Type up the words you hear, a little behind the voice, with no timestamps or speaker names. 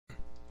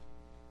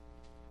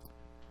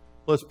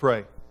Let's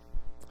pray.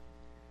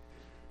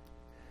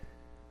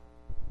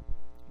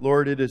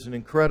 Lord, it is an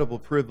incredible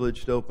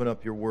privilege to open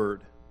up your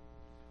word.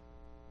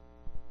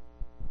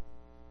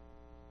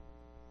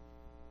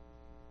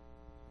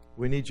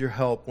 We need your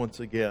help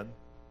once again.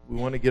 We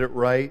want to get it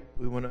right.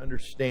 We want to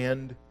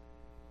understand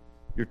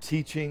your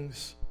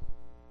teachings.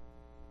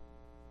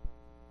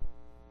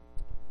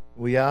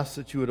 We ask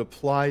that you would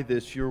apply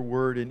this, your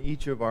word, in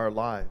each of our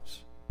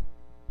lives.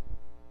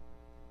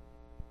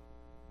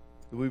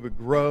 That we would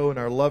grow in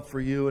our love for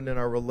you and in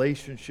our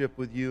relationship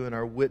with you and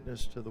our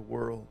witness to the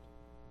world.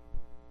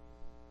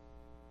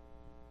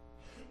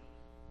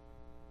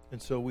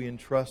 And so we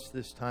entrust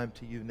this time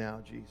to you now,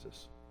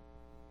 Jesus.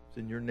 It's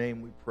in your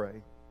name we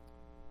pray.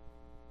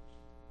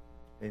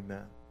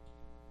 Amen.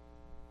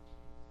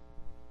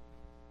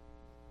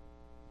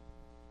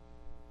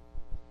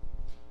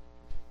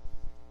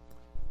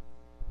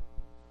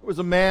 There was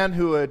a man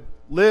who had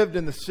lived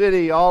in the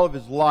city all of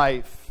his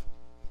life.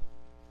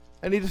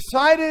 And he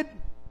decided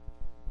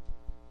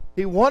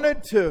he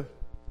wanted to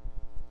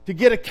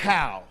get a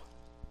cow.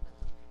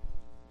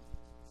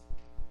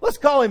 Let's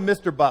call him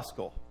Mr.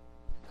 Buskell.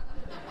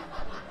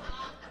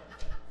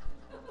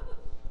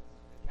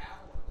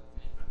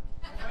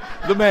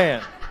 The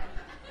man.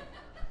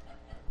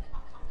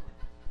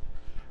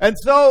 And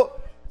so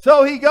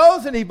he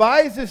goes and he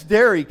buys this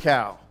dairy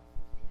cow.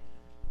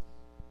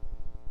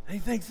 And he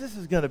thinks, this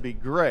is going to be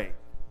great.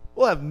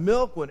 We'll have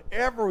milk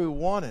whenever we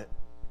want it.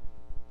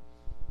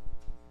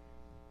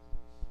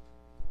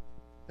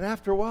 And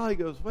after a while he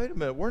goes, wait a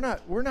minute,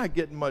 we're not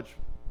getting much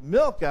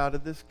milk out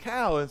of this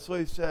cow. And so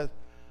he says,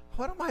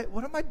 what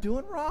am I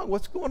doing wrong?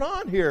 What's going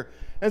on here?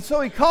 And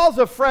so he calls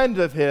a friend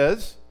of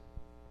his.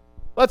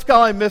 Let's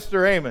call him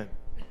Mr. Amen.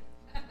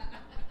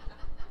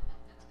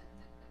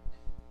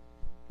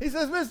 He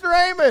says,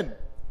 Mr. Amen,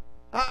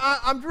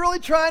 I'm really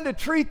trying to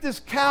treat this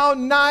cow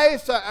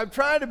nice. I'm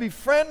trying to be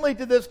friendly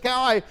to this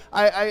cow.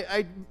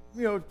 I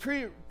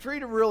treat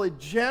her really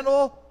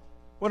gentle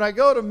when I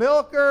go to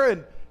milk her.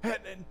 And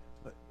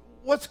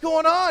what's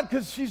going on?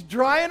 Because she's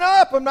drying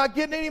up. I'm not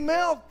getting any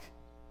milk.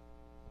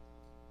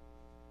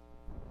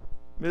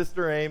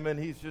 Mr. Amen,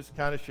 he's just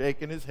kind of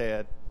shaking his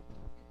head.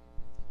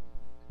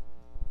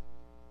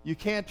 You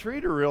can't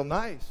treat her real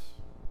nice.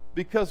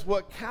 Because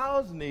what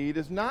cows need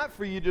is not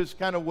for you just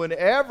kind of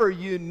whenever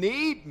you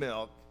need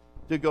milk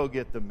to go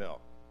get the milk.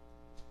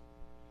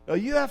 No,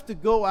 you have to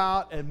go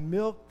out and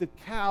milk the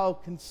cow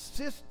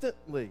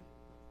consistently.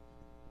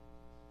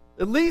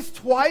 At least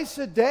twice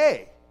a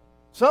day.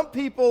 Some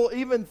people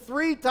even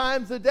 3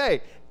 times a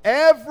day.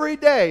 Every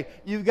day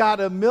you've got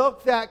to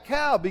milk that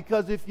cow,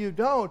 because if you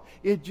don't,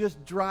 it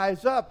just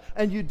dries up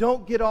and you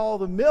don't get all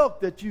the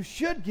milk that you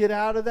should get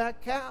out of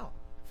that cow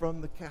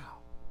from the cow.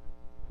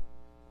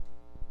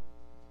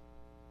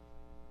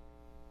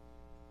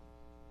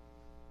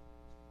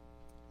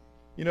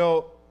 You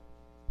know,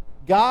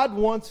 God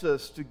wants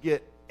us to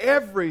get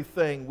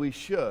everything we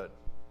should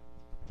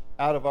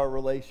out of our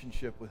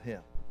relationship with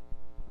Him.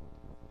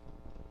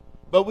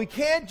 But we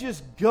can't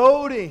just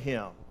go to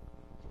Him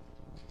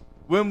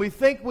when we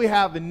think we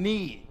have a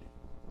need.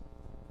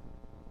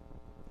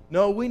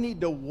 No, we need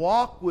to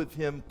walk with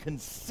Him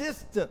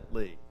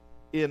consistently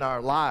in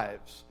our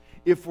lives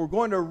if we're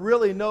going to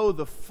really know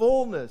the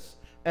fullness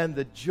and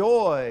the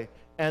joy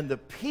and the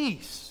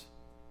peace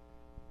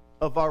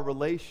of our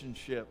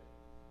relationship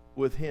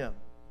with Him.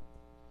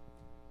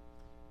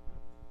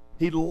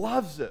 He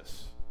loves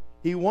us.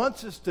 He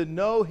wants us to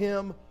know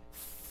Him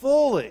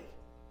fully.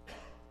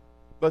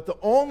 But the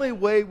only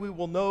way we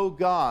will know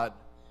God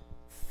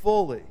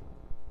fully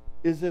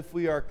is if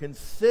we are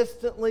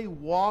consistently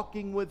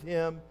walking with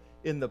Him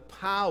in the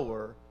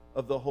power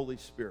of the Holy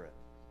Spirit.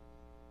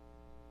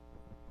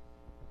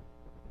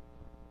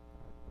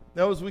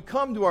 Now, as we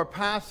come to our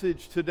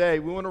passage today,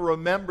 we want to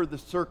remember the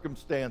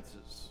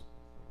circumstances.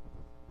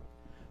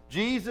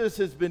 Jesus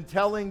has been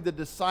telling the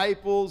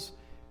disciples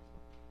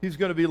He's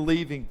going to be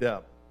leaving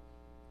them.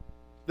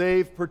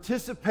 They've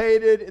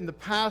participated in the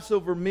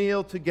Passover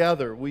meal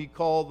together, we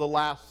call the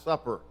Last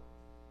Supper.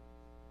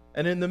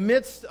 And in the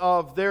midst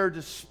of their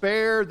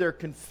despair, their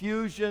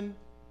confusion,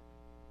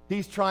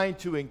 He's trying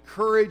to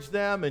encourage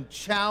them and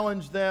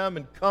challenge them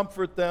and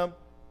comfort them.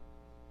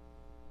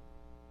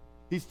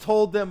 He's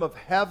told them of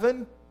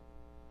heaven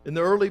in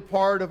the early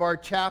part of our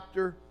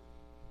chapter,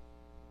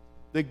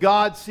 that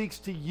God seeks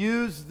to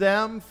use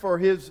them for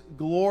His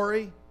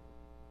glory.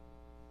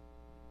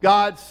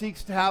 God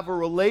seeks to have a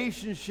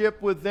relationship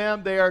with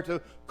them. They are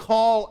to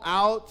call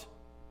out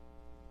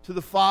to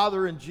the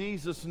Father in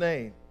Jesus'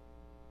 name.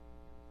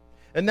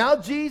 And now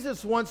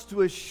Jesus wants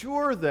to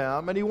assure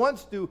them, and He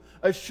wants to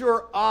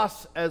assure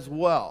us as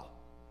well,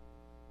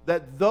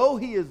 that though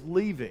He is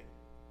leaving,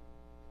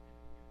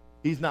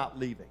 He's not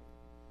leaving.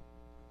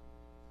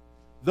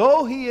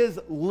 Though He is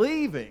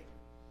leaving,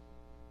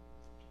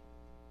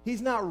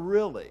 He's not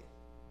really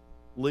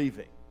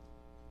leaving.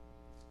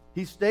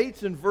 He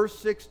states in verse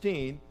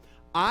 16,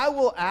 I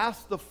will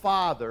ask the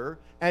Father,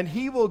 and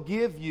He will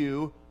give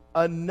you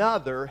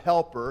another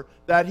helper,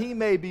 that He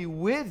may be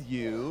with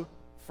you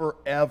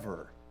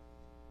forever.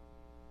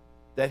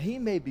 that he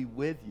may be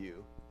with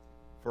you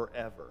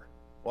forever.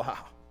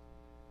 Wow.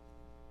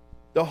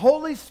 The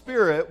Holy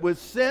Spirit was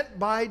sent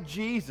by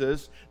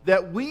Jesus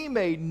that we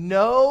may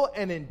know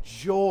and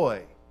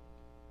enjoy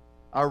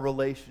our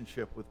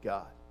relationship with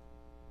God.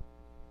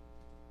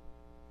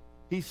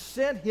 He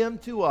sent him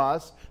to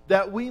us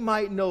that we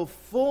might know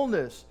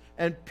fullness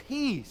and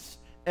peace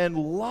and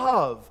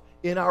love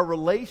in our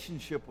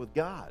relationship with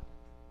God.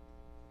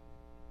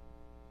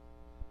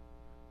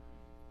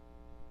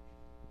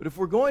 But if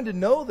we're going to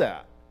know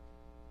that,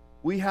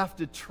 we have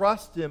to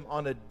trust him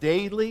on a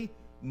daily,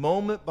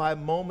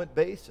 moment-by-moment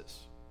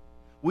basis.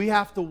 We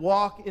have to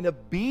walk in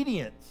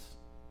obedience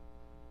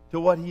to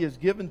what he has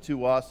given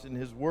to us in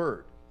his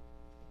word.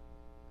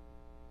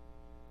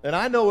 And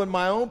I know in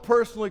my own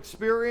personal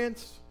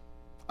experience,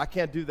 I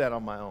can't do that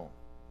on my own.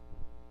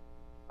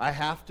 I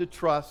have to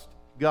trust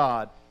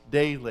God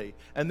daily.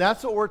 And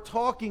that's what we're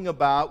talking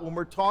about when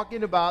we're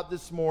talking about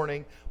this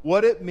morning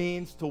what it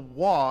means to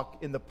walk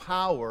in the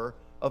power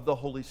of the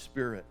Holy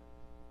Spirit.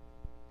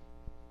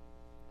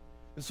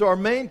 And so our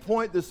main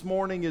point this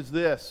morning is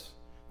this,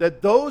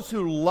 that those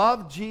who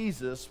love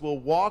Jesus will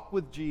walk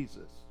with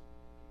Jesus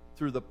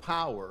through the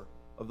power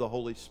of the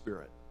Holy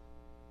Spirit.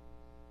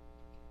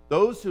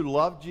 Those who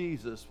love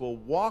Jesus will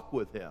walk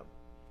with him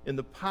in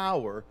the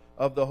power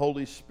of the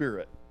Holy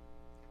Spirit.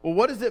 Well,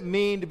 what does it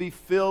mean to be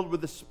filled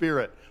with the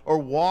Spirit or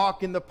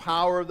walk in the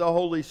power of the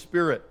Holy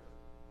Spirit?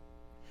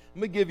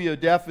 Let me give you a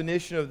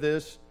definition of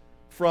this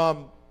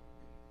from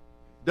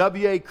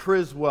W.A.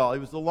 Criswell. He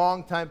was the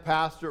longtime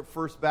pastor at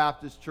First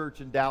Baptist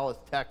Church in Dallas,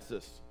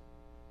 Texas.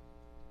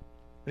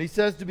 And he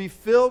says to be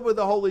filled with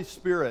the Holy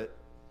Spirit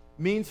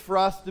means for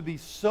us to be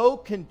so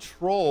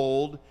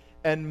controlled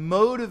and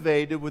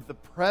motivated with the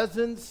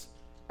presence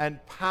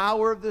and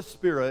power of the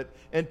Spirit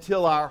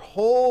until our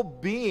whole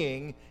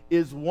being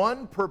is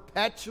one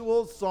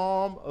perpetual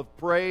psalm of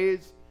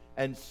praise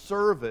and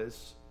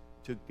service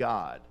to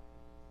God.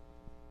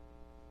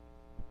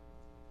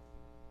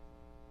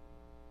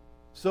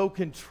 So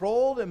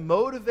controlled and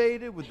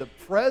motivated with the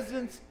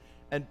presence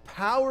and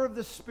power of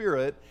the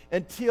Spirit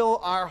until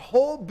our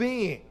whole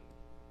being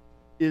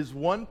is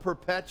one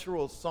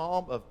perpetual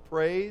psalm of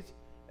praise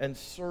and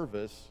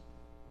service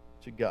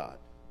to God.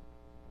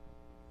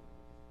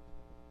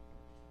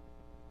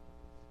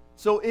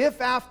 So if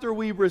after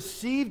we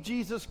receive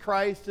Jesus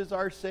Christ as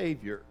our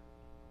Savior,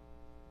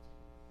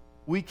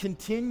 we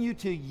continue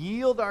to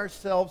yield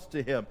ourselves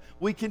to him,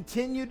 we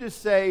continue to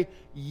say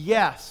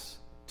yes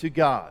to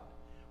God,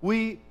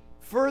 we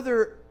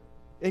further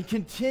and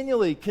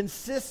continually,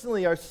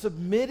 consistently are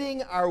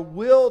submitting our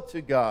will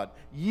to God,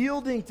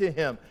 yielding to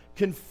him,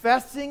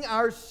 confessing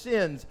our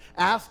sins,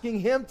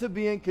 asking him to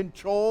be in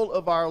control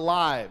of our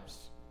lives.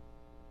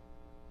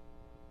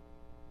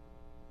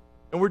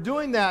 And we're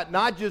doing that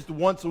not just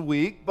once a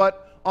week,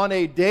 but on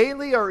a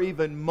daily or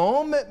even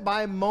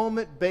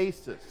moment-by-moment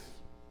basis.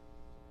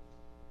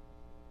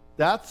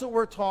 That's what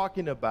we're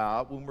talking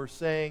about when we're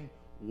saying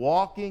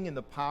walking in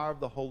the power of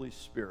the Holy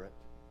Spirit.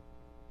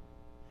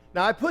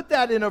 Now, I put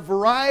that in a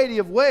variety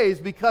of ways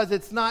because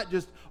it's not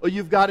just, oh,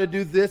 you've got to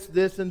do this,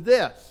 this, and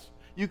this.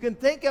 You can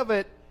think of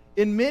it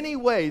in many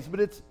ways, but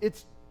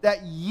it's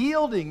that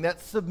yielding, that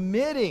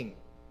submitting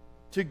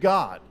to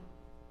God.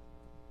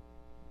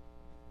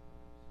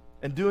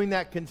 And doing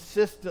that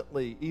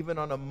consistently, even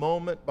on a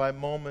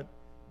moment-by-moment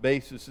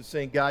basis, is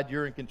saying, God,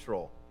 you're in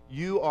control.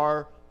 You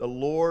are the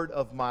Lord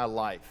of my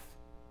life,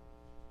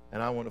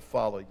 and I want to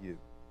follow you.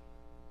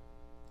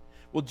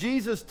 Well,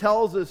 Jesus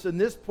tells us in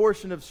this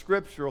portion of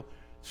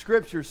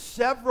Scripture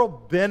several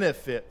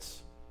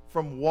benefits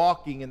from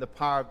walking in the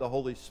power of the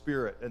Holy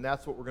Spirit, and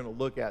that's what we're going to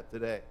look at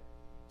today.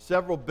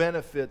 Several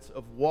benefits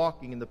of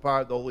walking in the power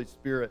of the Holy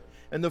Spirit.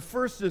 And the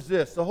first is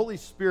this: the Holy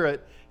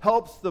Spirit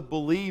helps the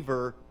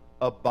believer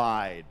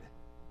abide.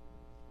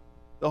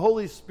 The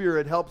Holy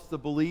Spirit helps the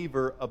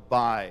believer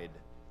abide.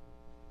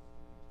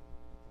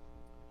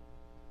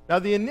 Now,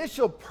 the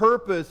initial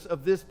purpose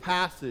of this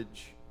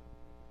passage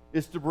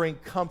is to bring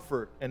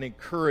comfort and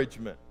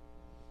encouragement.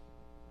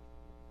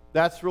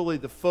 That's really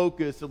the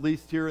focus, at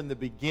least here in the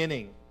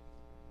beginning,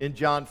 in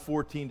John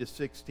 14 to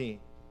 16.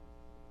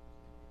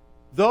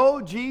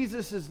 Though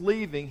Jesus is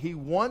leaving, he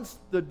wants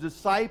the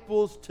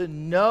disciples to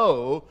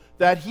know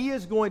that he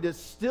is going to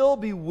still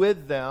be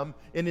with them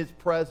in his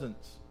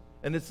presence.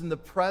 And it's in the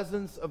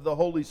presence of the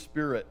Holy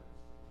Spirit.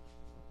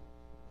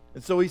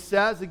 And so he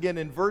says again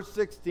in verse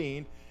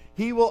 16,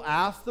 he will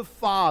ask the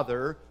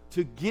Father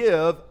to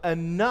give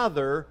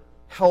another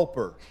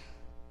helper.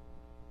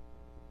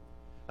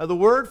 Now, the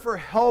word for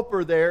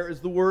helper there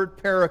is the word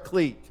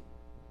paraclete.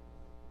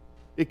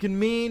 It can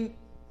mean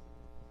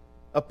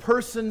a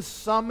person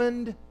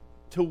summoned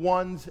to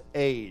one's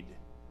aid.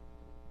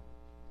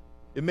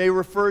 It may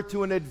refer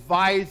to an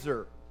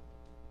advisor,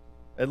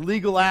 a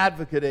legal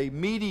advocate, a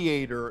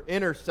mediator,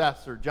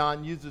 intercessor.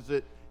 John uses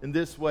it in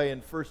this way in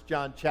 1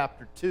 John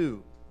chapter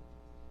 2.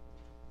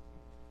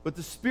 But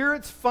the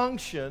Spirit's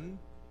function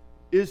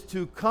is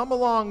to come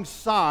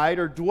alongside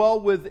or dwell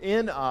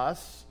within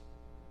us,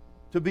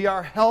 to be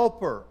our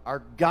helper,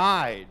 our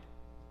guide,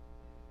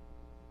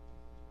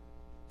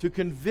 to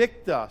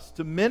convict us,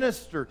 to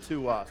minister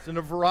to us in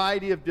a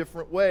variety of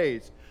different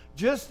ways,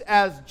 just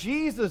as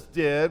Jesus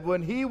did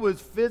when he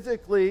was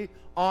physically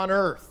on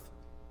earth.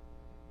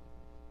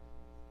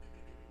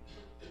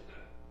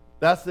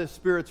 That's the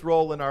Spirit's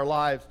role in our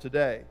lives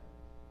today.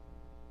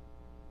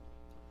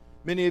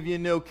 Many of you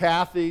know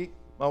Kathy.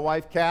 My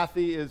wife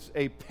Kathy is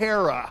a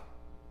para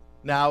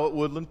now at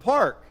Woodland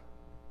Park.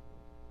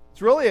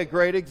 It's really a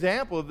great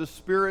example of the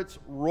Spirit's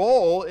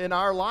role in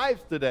our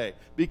lives today.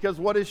 Because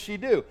what does she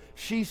do?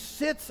 She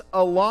sits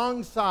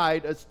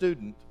alongside a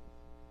student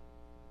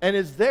and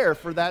is there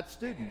for that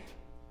student.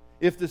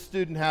 If the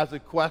student has a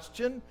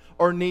question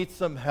or needs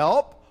some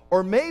help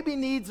or maybe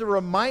needs a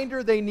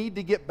reminder they need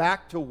to get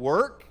back to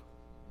work,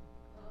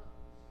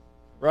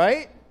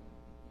 right?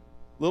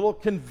 Little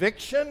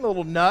conviction,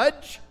 little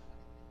nudge.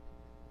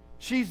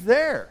 She's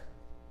there.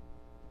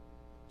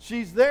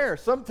 She's there.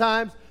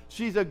 Sometimes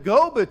she's a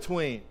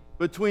go-between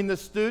between the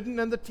student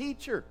and the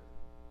teacher.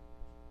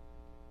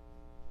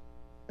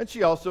 And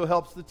she also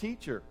helps the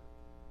teacher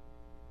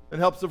and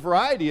helps a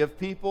variety of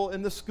people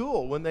in the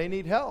school when they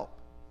need help.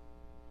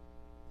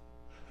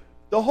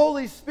 The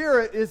Holy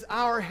Spirit is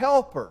our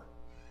helper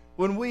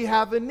when we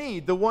have a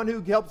need, the one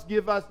who helps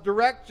give us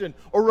direction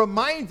or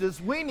reminds us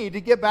we need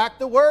to get back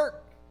to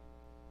work.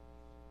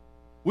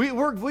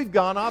 We've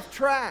gone off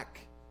track.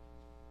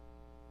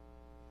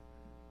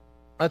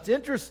 It's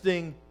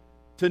interesting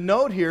to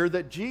note here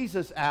that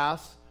Jesus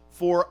asks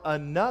for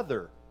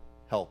another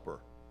helper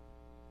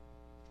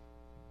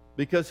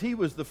because he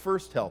was the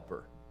first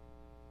helper.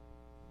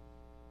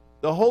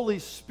 The Holy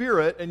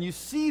Spirit, and you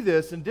see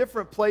this in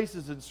different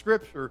places in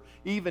Scripture,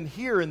 even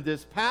here in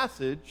this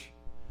passage,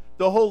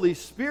 the Holy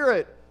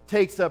Spirit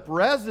takes up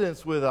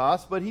residence with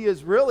us, but he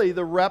is really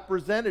the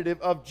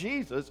representative of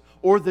Jesus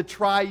or the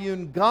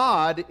triune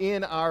God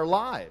in our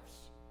lives.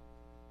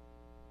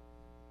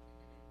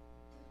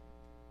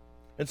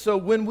 And so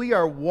when we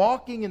are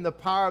walking in the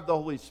power of the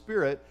Holy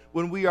Spirit,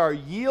 when we are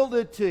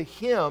yielded to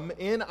him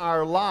in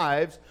our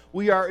lives,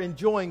 we are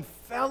enjoying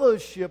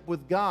fellowship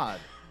with God.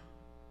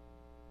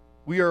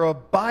 We are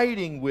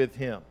abiding with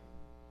him,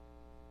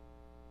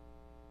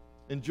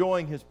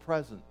 enjoying his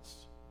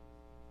presence.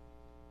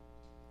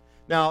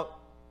 Now,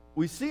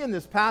 we see in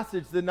this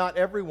passage that not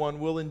everyone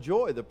will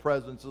enjoy the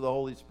presence of the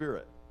Holy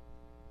Spirit.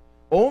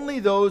 Only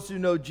those who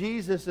know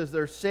Jesus as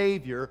their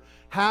Savior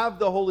have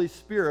the Holy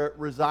Spirit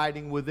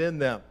residing within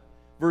them.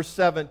 Verse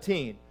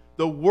 17,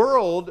 the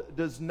world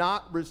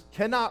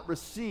cannot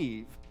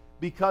receive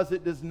because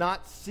it does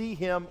not see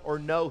him or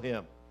know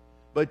him.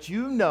 But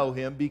you know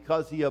him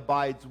because he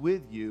abides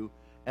with you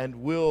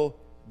and will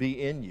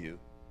be in you.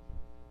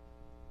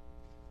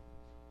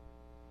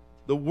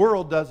 The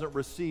world doesn't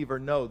receive or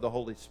know the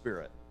Holy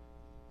Spirit.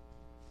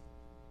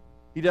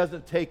 He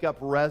doesn't take up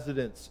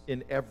residence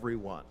in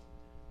everyone.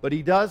 But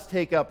he does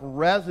take up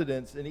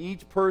residence in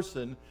each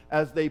person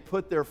as they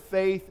put their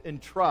faith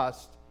and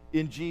trust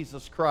in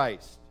Jesus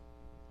Christ.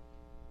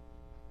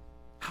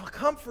 How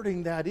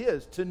comforting that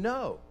is to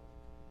know.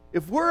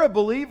 If we're a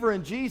believer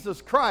in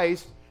Jesus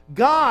Christ,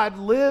 God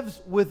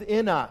lives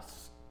within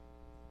us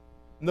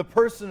in the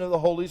person of the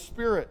Holy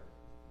Spirit.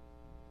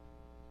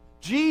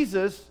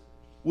 Jesus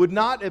would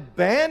not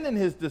abandon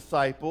his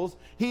disciples.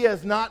 He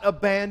has not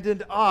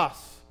abandoned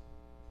us.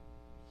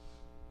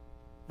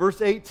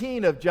 Verse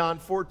 18 of John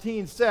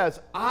 14 says,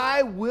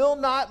 I will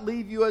not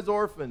leave you as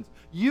orphans.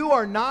 You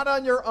are not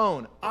on your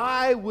own.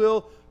 I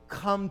will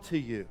come to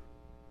you.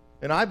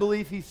 And I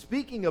believe he's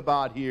speaking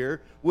about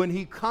here when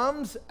he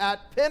comes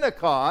at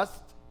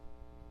Pentecost,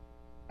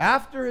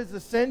 after his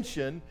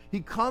ascension, he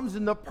comes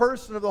in the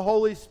person of the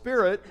Holy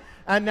Spirit,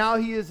 and now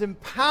he is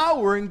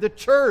empowering the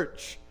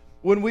church.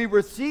 When we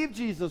receive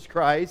Jesus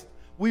Christ,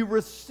 we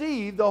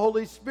receive the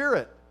Holy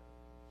Spirit,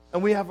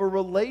 and we have a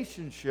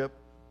relationship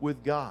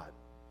with God.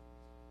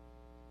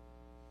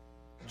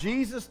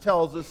 Jesus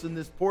tells us in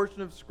this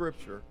portion of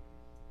Scripture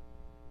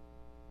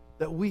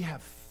that we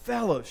have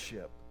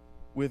fellowship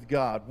with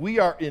God. We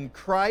are in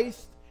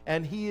Christ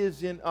and he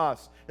is in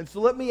us. And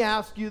so let me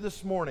ask you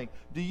this morning,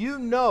 do you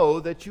know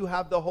that you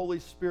have the Holy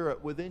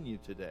Spirit within you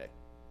today?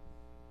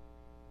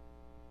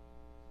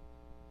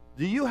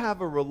 Do you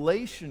have a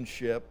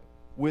relationship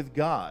with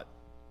God?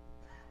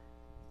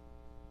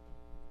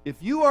 If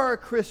you are a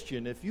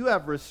Christian, if you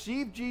have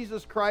received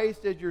Jesus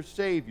Christ as your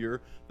Savior,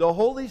 the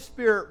Holy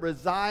Spirit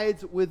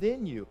resides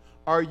within you.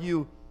 Are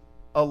you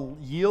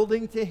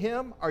yielding to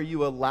him? Are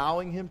you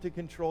allowing him to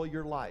control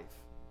your life?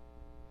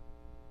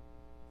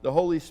 The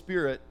Holy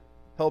Spirit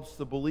helps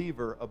the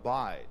believer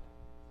abide.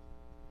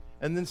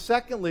 And then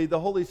secondly, the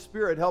Holy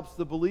Spirit helps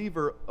the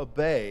believer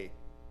obey.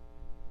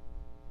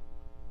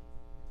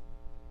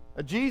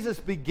 Now, Jesus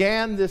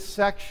began this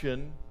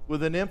section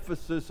with an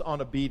emphasis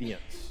on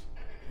obedience.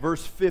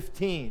 Verse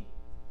 15,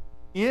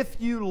 if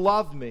you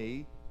love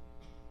me,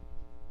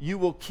 you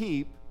will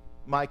keep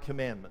my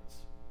commandments.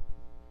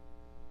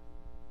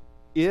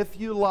 If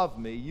you love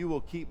me, you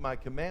will keep my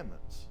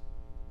commandments.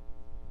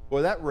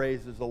 Boy, that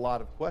raises a lot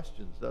of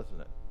questions,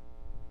 doesn't it?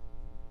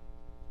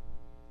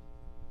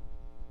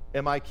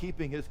 Am I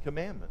keeping his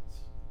commandments?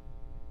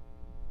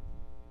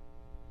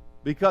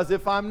 Because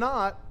if I'm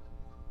not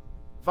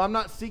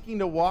seeking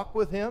to walk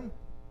with Him,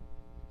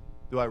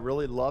 do I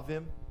really love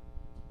Him?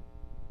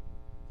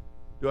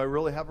 Do I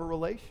really have a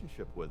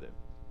relationship with Him?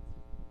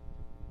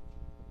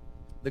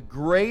 The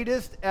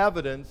greatest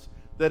evidence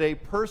that a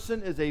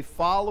person is a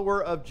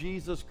follower of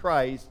Jesus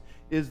Christ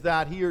is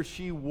that he or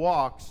she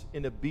walks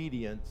in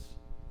obedience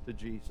to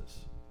Jesus.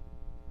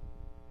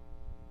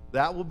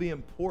 That will be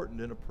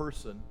important in a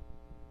person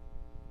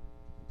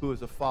who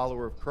is a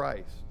follower of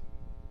Christ.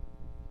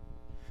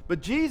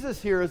 But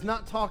Jesus here is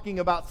not talking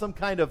about some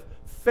kind of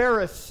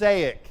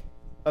Pharisaic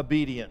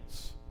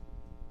obedience.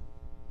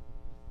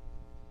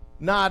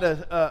 Not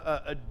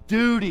a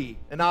duty,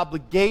 an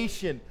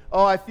obligation.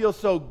 Oh, I feel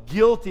so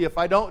guilty if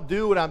I don't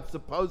do what I'm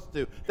supposed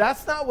to.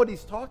 That's not what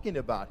he's talking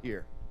about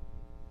here.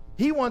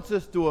 He wants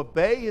us to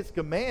obey his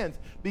commands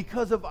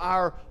because of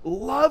our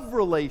love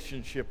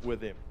relationship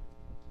with him.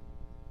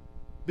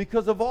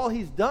 Because of all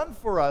he's done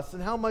for us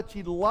and how much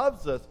he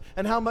loves us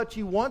and how much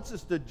he wants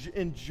us to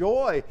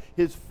enjoy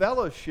his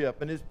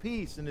fellowship and his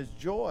peace and his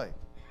joy.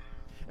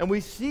 And we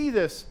see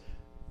this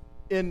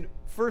in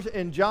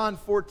John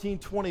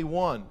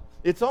 14:21.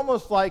 It's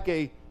almost like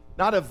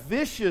not a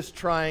vicious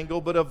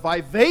triangle, but a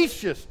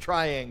vivacious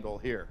triangle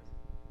here.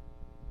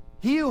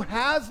 He who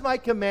has my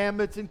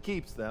commandments and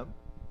keeps them,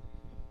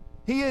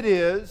 he it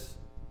is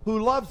who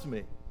loves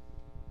me.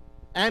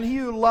 And he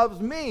who loves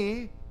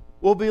me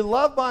will be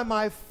loved by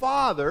my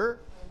Father,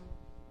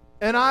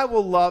 and I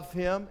will love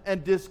him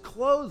and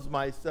disclose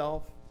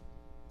myself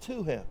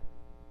to him.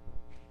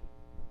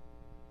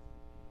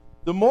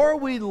 The more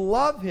we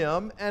love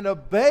him and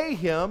obey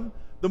him,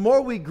 the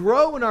more we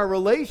grow in our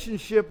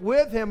relationship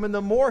with him, and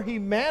the more he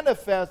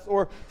manifests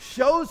or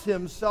shows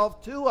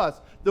himself to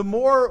us, the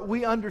more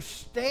we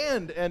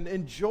understand and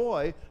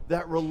enjoy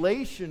that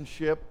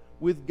relationship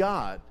with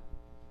God.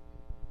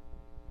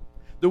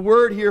 The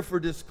word here for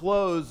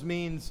disclose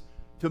means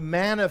to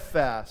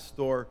manifest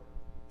or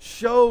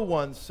show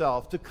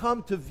oneself, to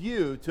come to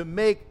view, to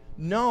make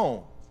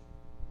known.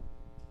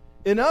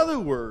 In other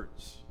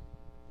words,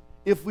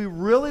 if we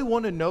really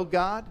want to know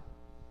God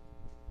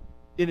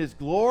in his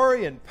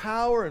glory and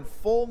power and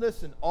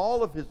fullness and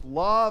all of his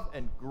love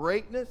and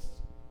greatness,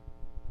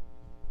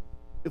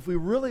 if we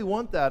really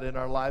want that in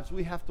our lives,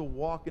 we have to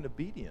walk in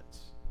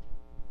obedience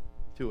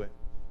to it.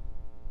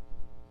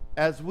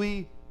 As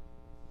we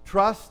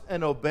trust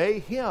and obey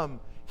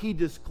him, he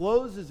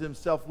discloses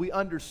himself. We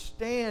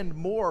understand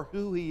more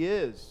who he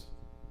is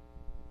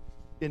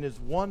in his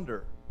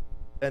wonder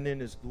and in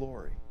his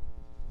glory.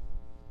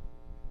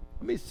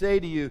 Let me say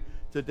to you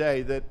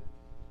today that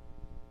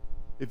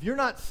if you're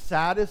not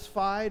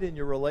satisfied in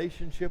your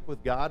relationship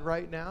with God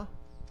right now,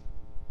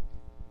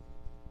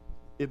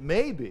 it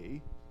may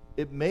be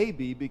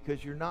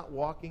because you're not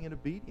walking in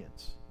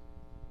obedience.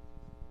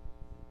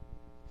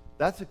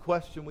 That's a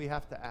question we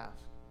have to ask.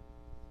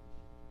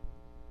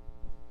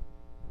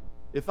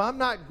 If I'm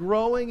not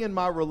growing in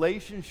my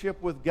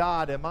relationship with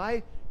God, am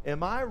I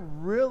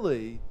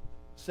really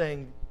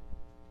saying,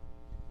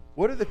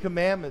 what are the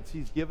commandments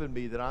he's given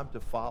me that I'm to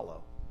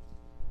follow?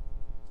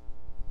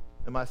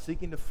 Am I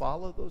seeking to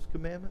follow those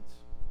commandments?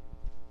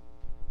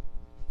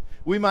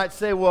 We might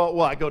say, well,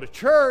 I go to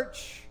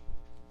church.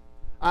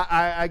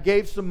 I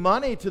gave some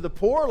money to the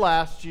poor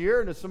last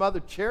year and to some other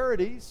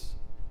charities.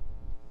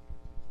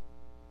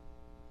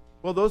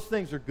 Well, those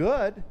things are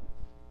good.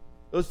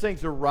 Those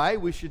things are right.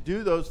 We should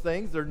do those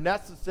things. They're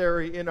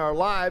necessary in our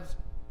lives.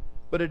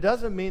 But it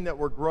doesn't mean that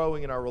we're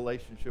growing in our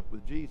relationship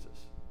with Jesus.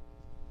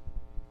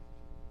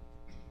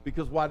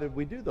 Because why did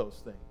we do those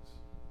things?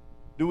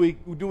 Do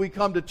we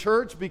come to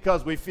church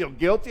because we feel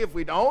guilty if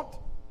we don't?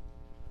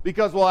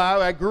 Because, well,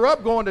 I grew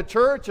up going to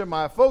church and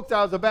my folks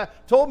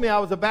told me I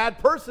was a bad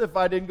person if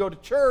I didn't go to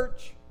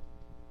church.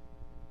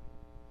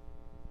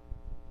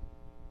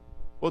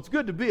 Well, it's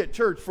good to be at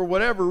church for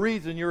whatever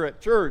reason you're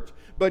at church.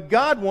 But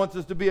God wants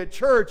us to be at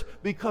church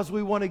because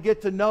we want to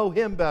get to know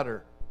him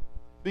better.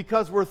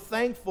 Because we're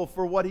thankful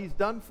for what he's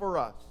done for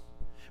us.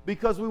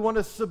 Because we want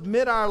to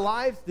submit our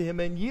lives to him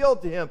and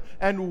yield to him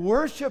and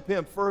worship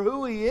him for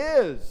who he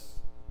is.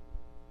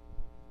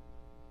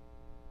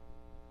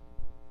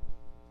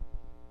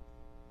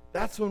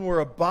 That's when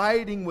we're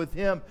abiding with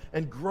him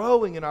and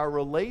growing in our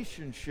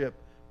relationship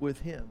with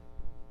him.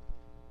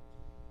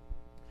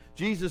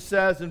 Jesus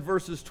says in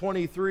verses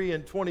 23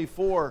 and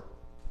 24,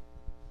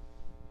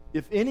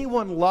 if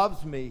anyone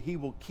loves me, he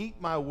will keep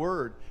my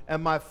word,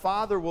 and my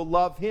Father will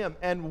love him,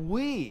 and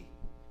we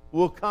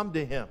will come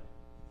to him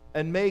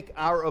and make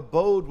our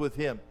abode with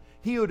him.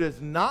 He who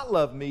does not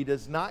love me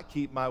does not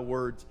keep my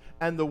words,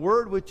 and the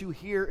word which you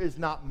hear is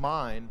not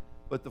mine,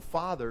 but the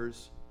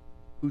Father's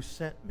who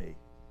sent me.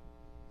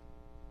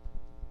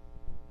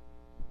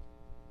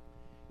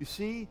 You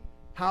see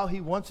how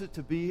he wants it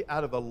to be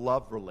out of a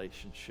love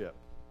relationship.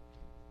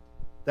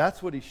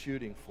 That's what he's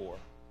shooting for.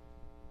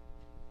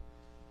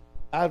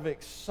 Out of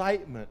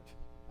excitement,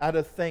 out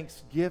of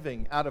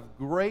thanksgiving, out of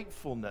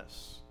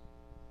gratefulness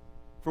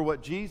for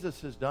what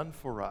Jesus has done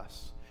for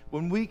us.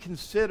 When we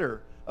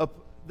consider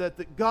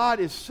that God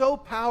is so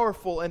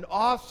powerful and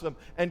awesome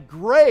and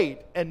great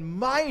and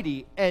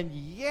mighty, and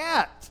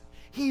yet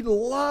He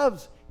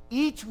loves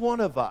each one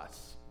of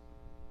us.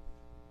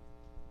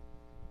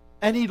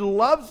 And He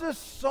loves us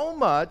so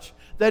much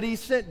that He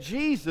sent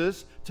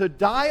Jesus to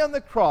die on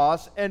the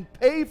cross and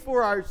pay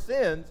for our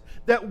sins,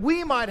 that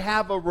we might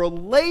have a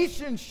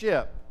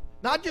relationship,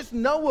 not just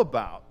know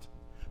about,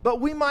 but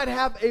we might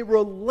have a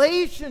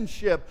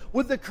relationship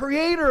with the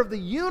Creator of the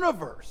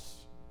universe.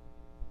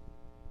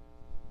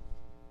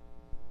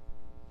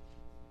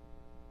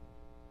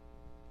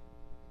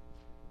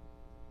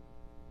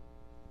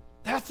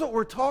 That's what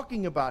we're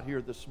talking about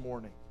here this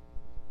morning.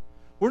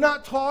 We're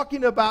not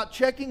talking about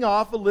checking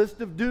off a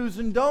list of do's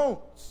and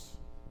don'ts.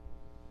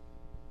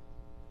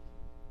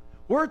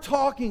 We're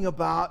talking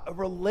about a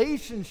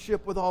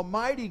relationship with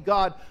Almighty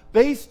God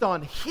based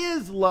on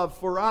His love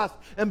for us.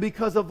 And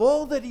because of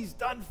all that He's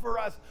done for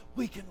us,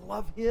 we can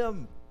love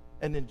Him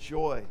and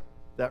enjoy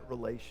that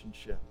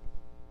relationship.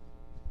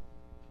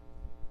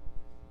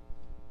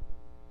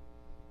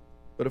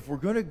 But if we're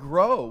going to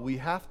grow, we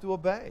have to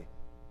obey.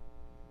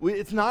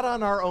 It's not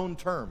on our own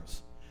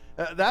terms.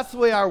 That's the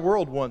way our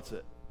world wants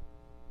it.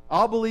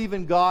 I'll believe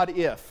in God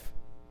if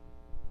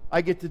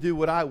I get to do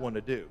what I want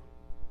to do.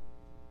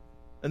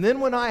 And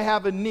then when I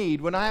have a need,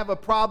 when I have a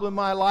problem in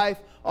my life,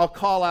 I'll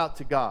call out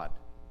to God.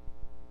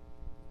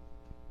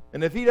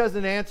 And if He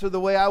doesn't answer the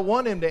way I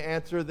want Him to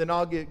answer, then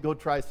I'll go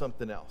try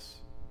something else.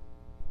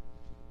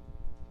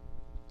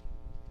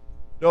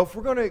 No, if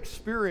we're going to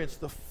experience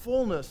the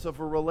fullness of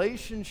a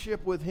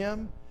relationship with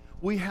Him,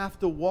 we have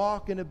to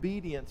walk in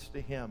obedience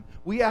to Him.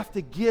 We have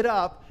to get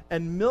up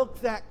and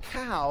milk that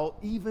cow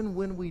even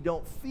when we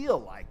don't feel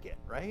like it,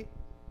 right?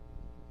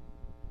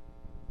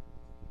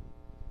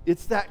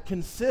 It's that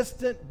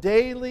consistent,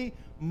 daily,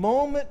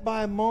 moment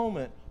by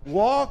moment,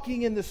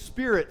 walking in the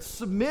Spirit,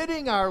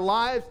 submitting our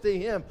lives to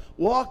Him,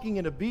 walking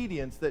in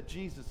obedience that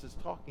Jesus is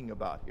talking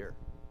about here.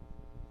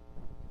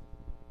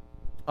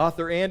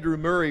 Author Andrew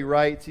Murray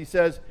writes, he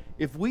says,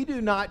 if we do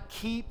not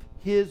keep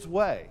His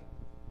way,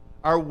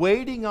 our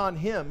waiting on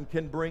Him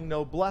can bring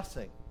no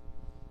blessing.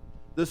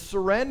 The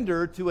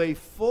surrender to a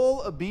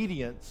full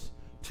obedience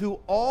to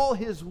all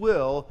His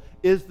will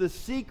is the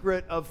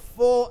secret of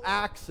full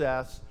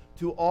access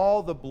to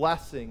all the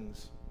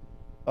blessings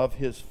of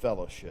His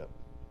fellowship.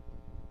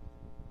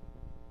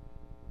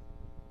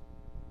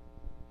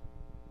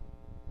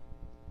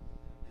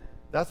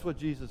 That's what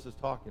Jesus is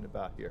talking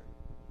about here.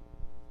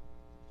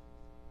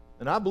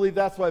 And I believe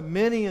that's why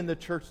many in the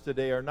church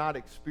today are not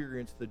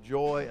experiencing the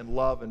joy and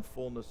love and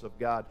fullness of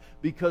God,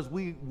 because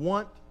we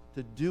want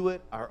to do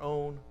it our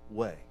own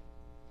way.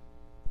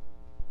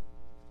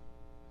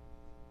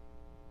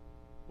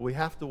 We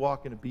have to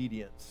walk in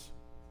obedience.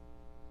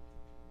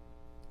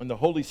 And the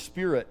Holy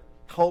Spirit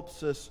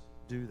helps us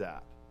do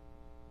that.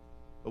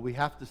 But we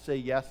have to say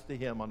yes to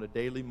Him on a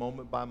daily,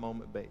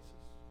 moment-by-moment basis.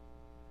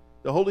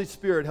 The Holy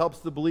Spirit helps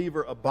the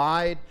believer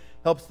abide,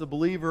 helps the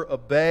believer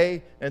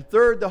obey. And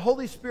third, the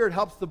Holy Spirit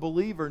helps the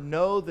believer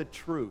know the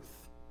truth.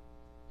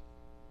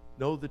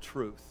 Know the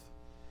truth.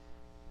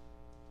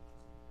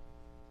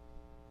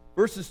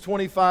 Verses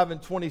 25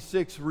 and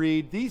 26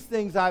 read, these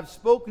things I've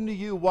spoken to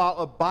you while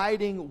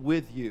abiding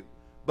with you.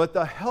 But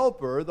the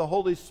Helper, the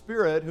Holy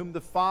Spirit, whom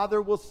the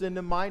Father will send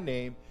in my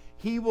name,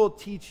 He will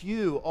teach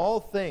you all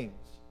things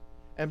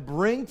and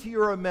bring to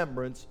your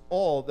remembrance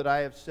all that I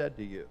have said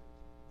to you.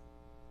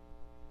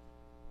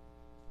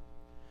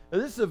 Now,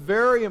 this is a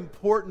very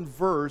important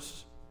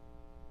verse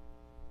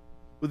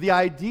with the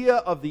idea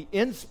of the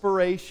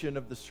inspiration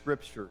of the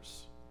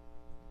Scriptures.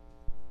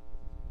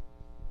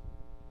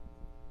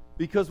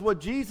 Because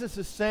what Jesus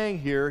is saying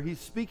here, He's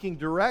speaking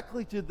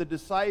directly to the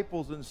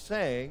disciples and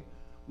saying,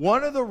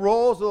 one of the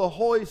roles of the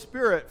Holy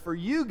Spirit for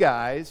you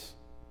guys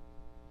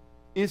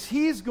is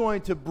He's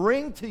going to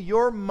bring to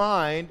your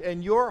mind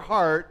and your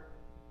heart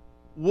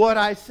what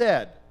I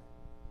said.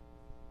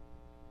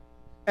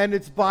 And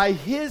it's by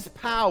His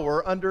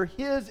power, under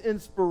His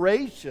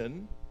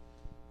inspiration,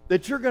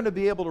 that you're going to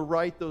be able to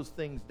write those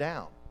things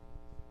down.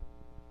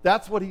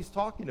 That's what He's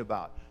talking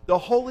about. The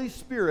Holy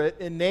Spirit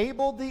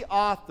enabled the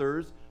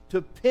authors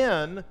to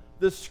pen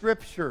the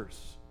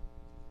Scriptures.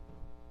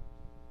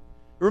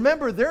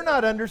 Remember, they're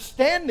not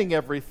understanding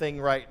everything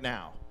right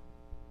now.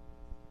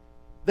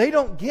 They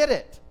don't get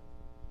it.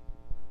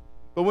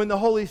 But when the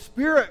Holy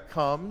Spirit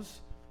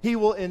comes, He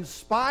will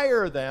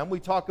inspire them. We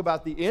talk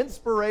about the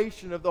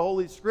inspiration of the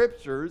Holy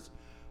Scriptures.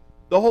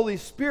 The Holy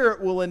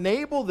Spirit will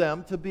enable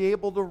them to be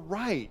able to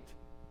write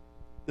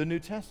the New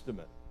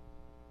Testament.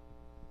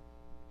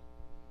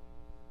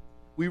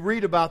 We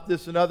read about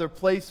this in other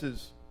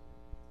places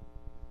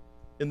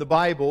in the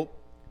Bible.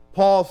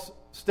 Paul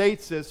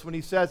states this when he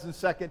says in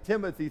 2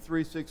 Timothy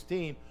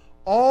 3:16,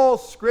 all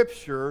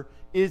Scripture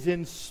is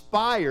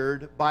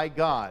inspired by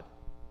God.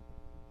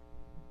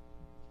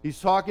 He's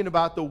talking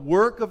about the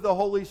work of the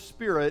Holy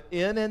Spirit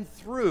in and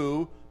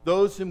through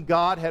those whom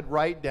God had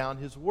write down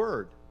His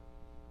Word.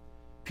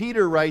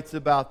 Peter writes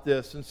about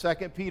this in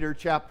 2 Peter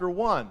chapter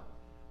 1.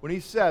 when he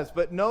says,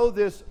 "But know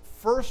this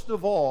first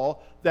of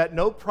all, that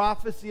no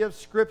prophecy of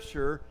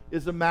Scripture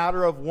is a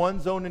matter of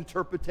one's own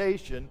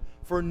interpretation,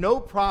 for no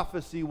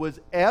prophecy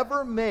was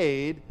ever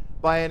made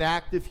by an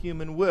act of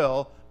human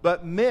will,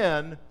 but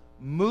men,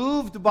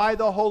 moved by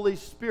the Holy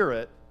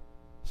Spirit,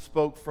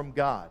 spoke from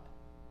God."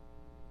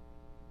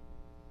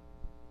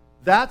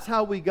 That's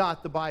how we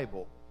got the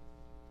Bible.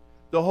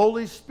 The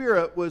Holy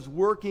Spirit was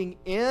working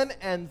in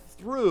and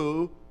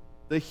through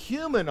the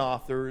human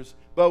authors,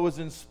 but was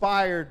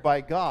inspired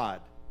by God.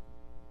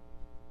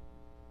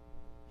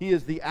 He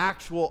is the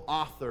actual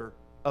author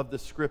of the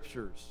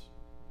Scriptures.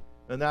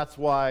 And that's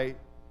why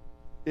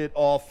it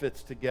all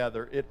fits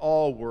together. It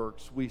all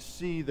works. We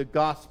see the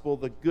gospel,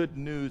 the good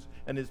news,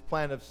 and His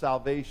plan of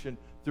salvation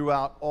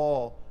throughout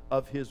all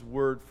of His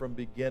Word from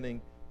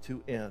beginning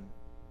to end.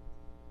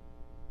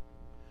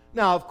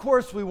 Now, of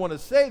course, we want to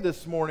say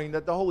this morning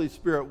that the Holy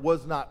Spirit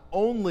was not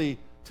only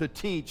to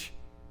teach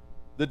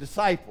the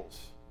disciples.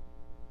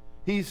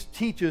 He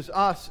teaches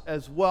us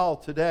as well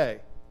today.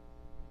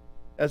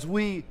 As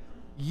we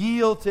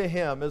yield to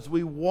Him, as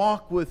we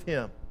walk with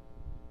Him,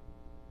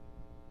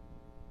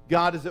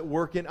 God is at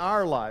work in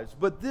our lives.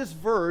 But this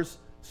verse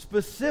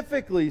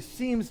specifically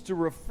seems to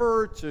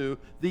refer to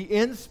the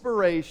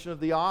inspiration of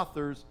the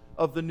authors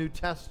of the New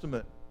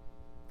Testament.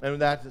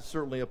 And that is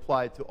certainly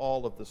applied to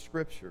all of the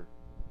Scripture.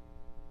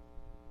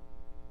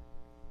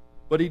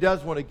 But He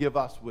does want to give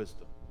us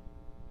wisdom.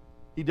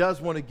 He does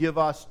want to give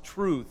us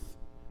truth.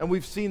 And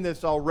we've seen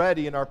this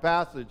already in our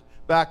passage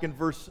back in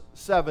verse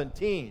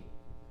 17.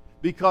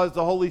 Because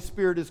the Holy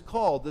Spirit is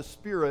called the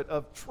Spirit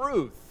of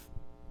truth.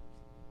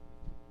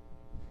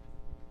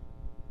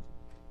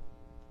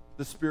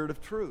 The Spirit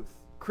of truth.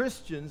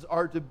 Christians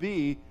are to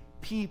be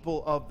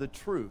people of the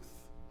truth.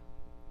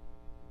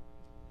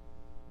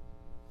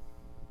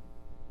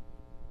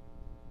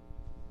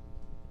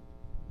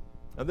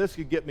 Now, this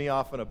could get me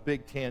off on a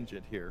big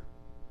tangent here.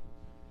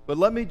 But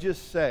let me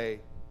just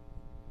say,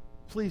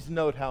 please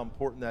note how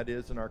important that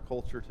is in our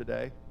culture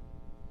today.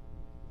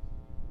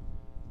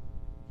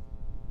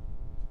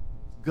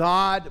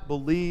 God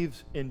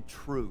believes in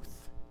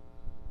truth.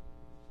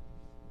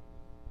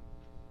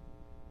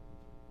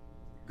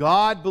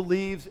 God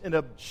believes in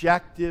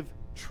objective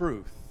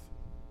truth.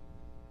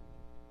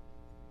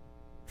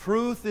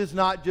 Truth is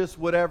not just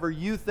whatever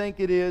you think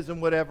it is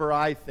and whatever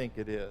I think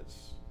it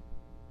is.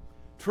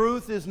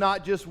 Truth is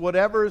not just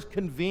whatever is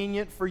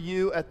convenient for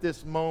you at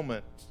this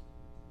moment.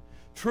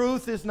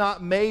 Truth is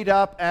not made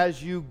up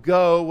as you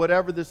go,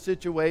 whatever the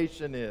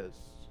situation is.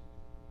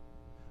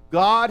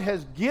 God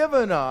has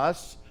given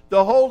us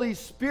the Holy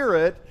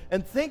Spirit,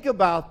 and think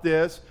about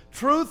this.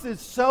 Truth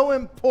is so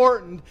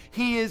important.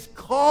 He is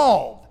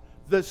called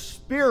the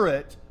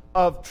Spirit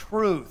of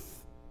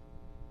truth.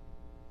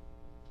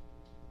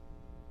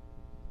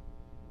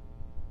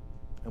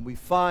 And we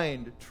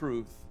find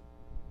truth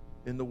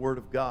in the Word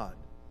of God.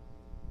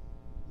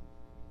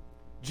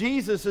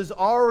 Jesus has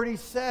already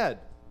said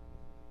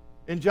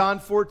in John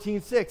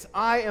 14:6,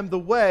 "I am the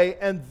way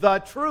and the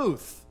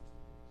truth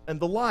and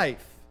the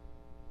life."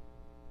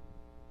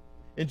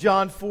 In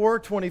John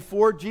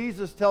 4:24,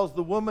 Jesus tells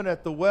the woman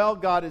at the well,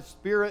 God is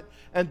spirit,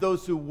 and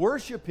those who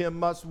worship Him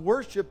must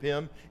worship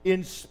Him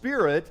in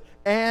spirit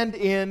and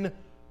in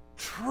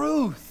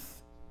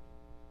truth.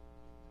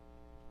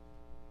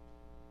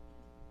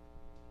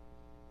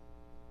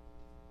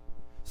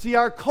 See,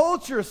 our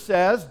culture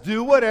says,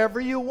 do whatever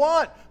you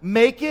want.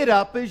 Make it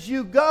up as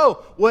you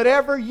go.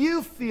 Whatever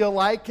you feel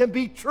like can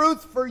be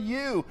truth for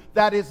you.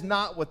 That is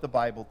not what the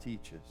Bible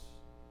teaches.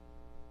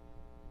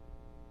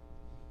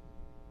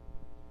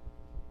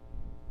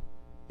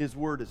 His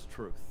Word is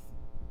truth.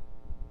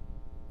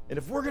 And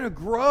if we're going to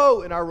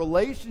grow in our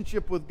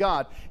relationship with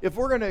God, if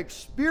we're going to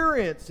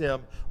experience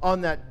Him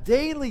on that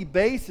daily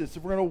basis,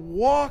 if we're going to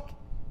walk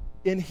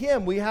in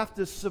Him, we have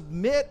to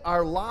submit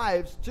our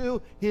lives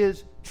to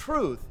His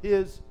truth,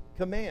 His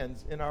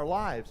commands in our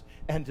lives.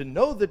 And to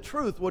know the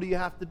truth, what do you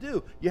have to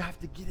do? You have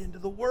to get into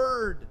the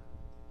Word.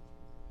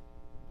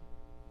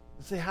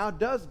 And say, how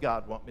does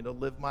God want me to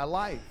live my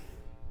life?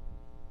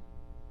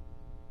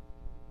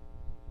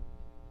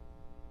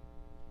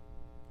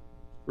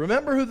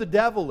 Remember who the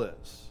devil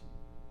is.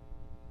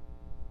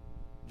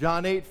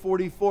 John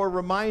 8:44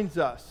 reminds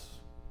us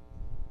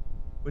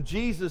when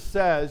Jesus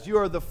says, you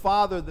have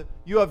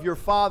your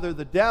father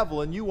the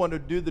devil, and you want to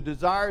do the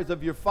desires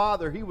of your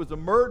father. He was a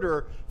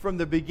murderer from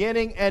the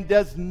beginning and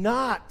does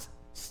not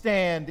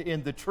stand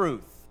in the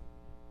truth,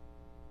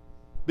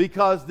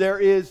 because there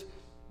is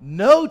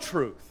no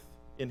truth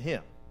in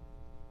him.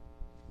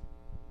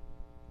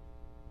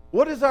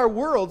 What does our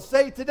world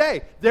say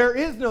today? There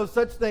is no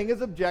such thing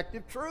as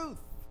objective truth.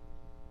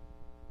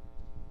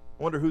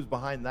 I wonder who's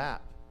behind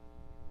that.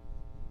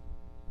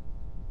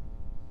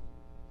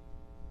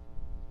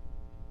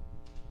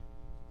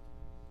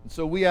 And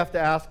so we have to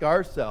ask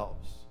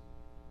ourselves,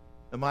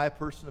 am I a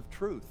person of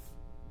truth?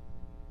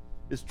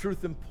 Is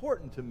truth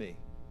important to me?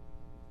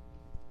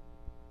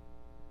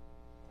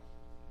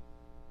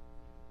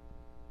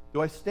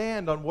 Do I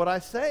stand on what I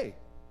say?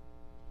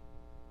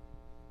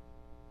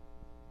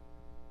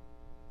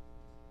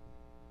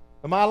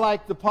 Am I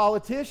like the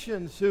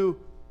politicians who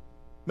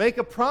make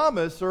a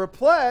promise or a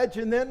pledge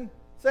and then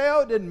say,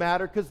 oh, it didn't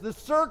matter because the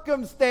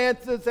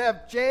circumstances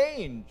have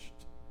changed.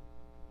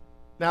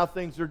 Now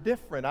things are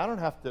different. I don't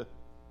have to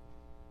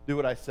do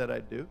what I said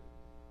I'd do.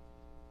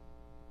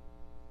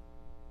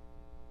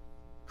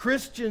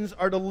 Christians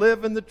are to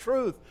live in the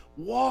truth,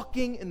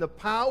 walking in the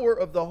power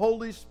of the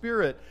Holy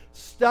Spirit,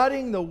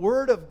 studying the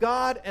Word of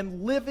God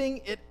and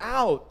living it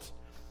out.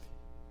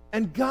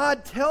 And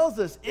God tells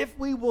us if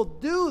we will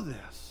do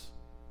this,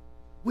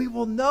 we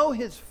will know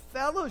His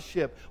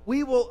fellowship.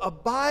 We will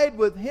abide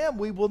with Him.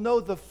 We will know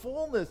the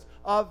fullness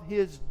of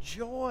His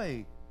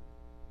joy.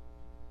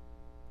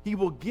 He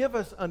will give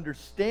us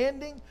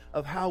understanding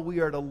of how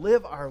we are to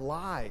live our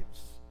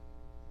lives.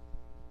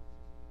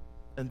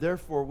 And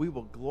therefore, we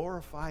will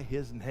glorify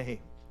His name.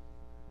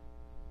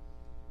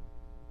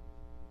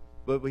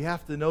 But we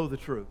have to know the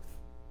truth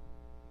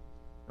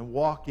and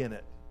walk in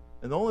it.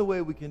 And the only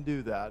way we can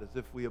do that is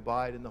if we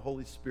abide in the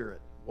Holy Spirit,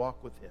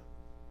 walk with Him.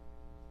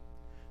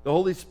 The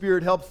Holy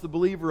Spirit helps the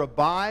believer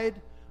abide,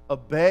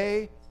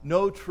 obey,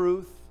 know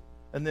truth,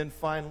 and then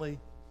finally,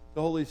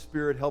 the Holy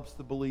Spirit helps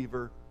the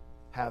believer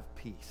have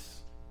peace.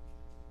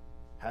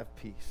 Have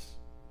peace.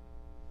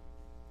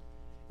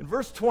 In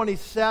verse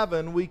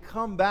 27, we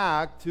come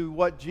back to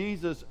what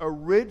Jesus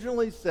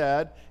originally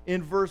said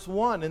in verse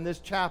 1 in this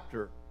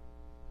chapter.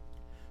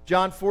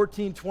 John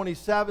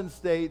 14:27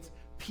 states,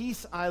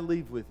 "Peace I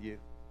leave with you.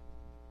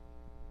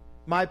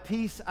 My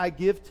peace I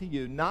give to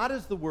you. Not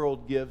as the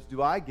world gives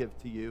do I give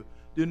to you.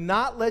 Do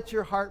not let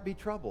your heart be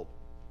troubled."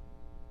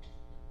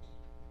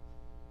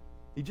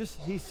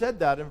 He said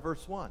that in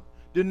verse 1.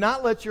 Do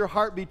not let your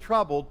heart be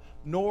troubled,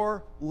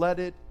 nor let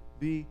it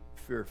be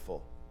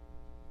fearful.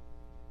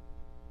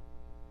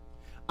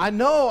 I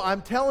know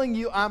I'm telling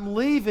you I'm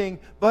leaving,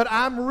 but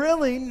I'm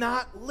really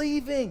not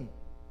leaving.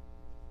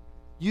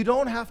 You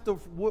don't have to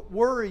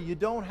worry. You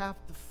don't have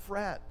to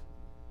fret.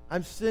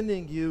 I'm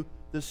sending you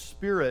the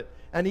Spirit,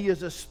 and He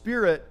is a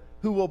Spirit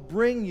who will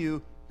bring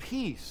you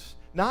peace.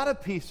 Not a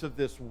peace of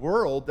this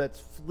world that's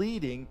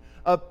fleeting,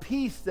 a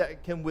peace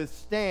that can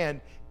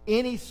withstand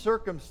any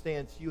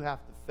circumstance you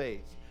have to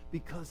face,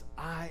 because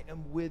I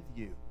am with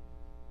you.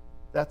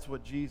 That's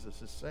what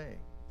Jesus is saying.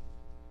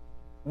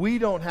 We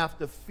don't have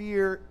to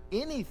fear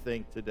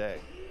anything today,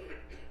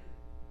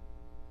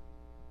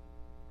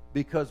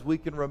 because we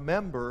can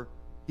remember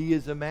He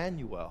is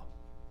Emmanuel.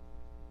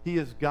 He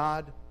is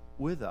God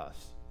with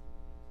us.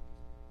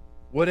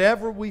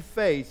 Whatever we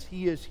face,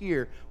 He is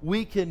here.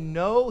 We can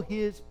know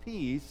His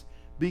peace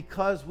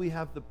because we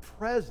have the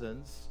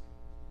presence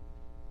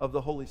of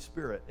the Holy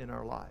Spirit in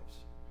our lives.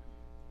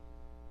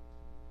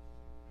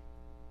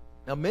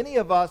 Now, many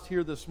of us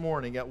here this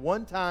morning, at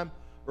one time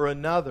or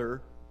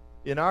another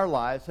in our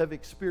lives, have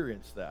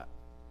experienced that.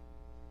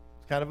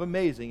 It's kind of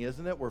amazing,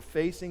 isn't it? We're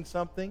facing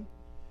something.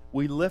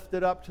 We lift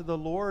it up to the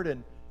Lord,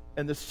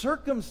 and the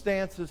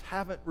circumstances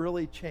haven't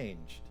really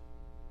changed.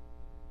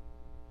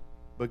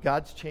 But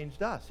God's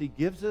changed us. He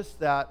gives us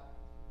that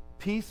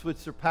peace which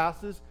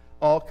surpasses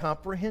all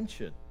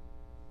comprehension.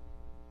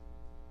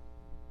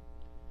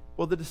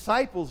 Well, the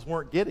disciples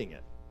weren't getting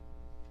it.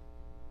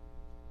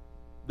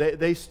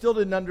 They still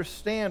didn't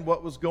understand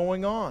what was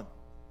going on.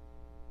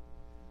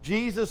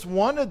 Jesus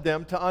wanted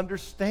them to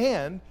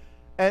understand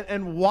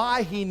and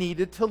why He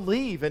needed to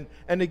leave. And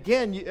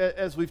again,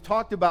 as we've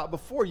talked about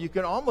before, you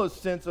can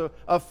almost sense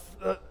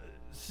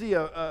see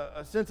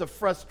a sense of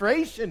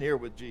frustration here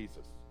with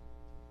Jesus.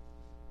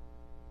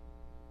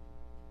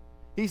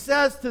 He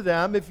says to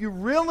them, if you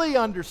really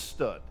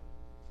understood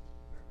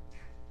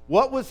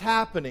what was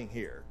happening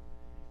here,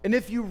 and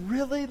if you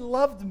really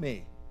loved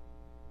me,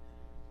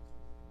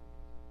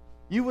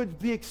 you would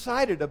be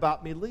excited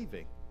about me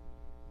leaving.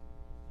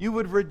 You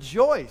would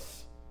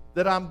rejoice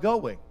that I'm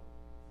going.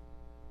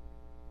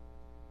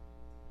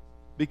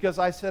 Because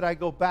I said I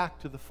go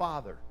back to the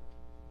Father.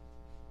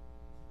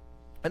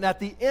 And at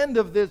the end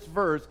of this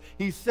verse,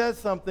 He says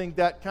something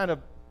that kind of,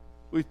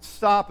 we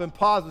stop and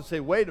pause and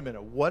say, wait a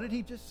minute, what did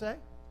He just say?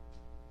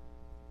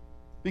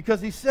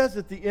 Because He says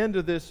at the end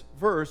of this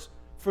verse,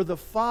 for the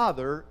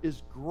Father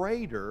is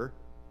greater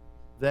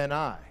than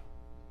I.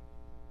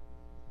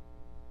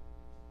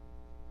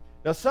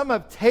 Now, some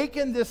have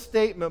taken this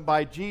statement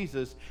by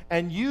Jesus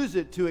and use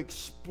it to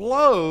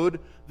explode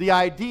the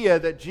idea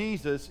that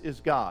Jesus is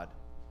God.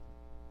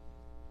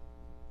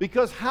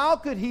 Because how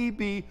could He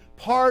be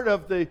part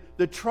of the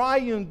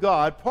triune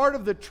God, part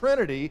of the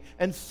Trinity,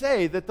 and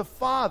say that the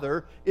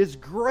Father is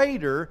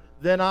greater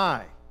than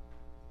I?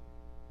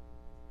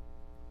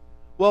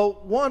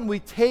 Well, one, we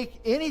take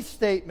any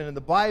statement in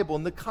the Bible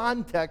in the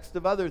context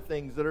of other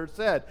things that are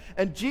said.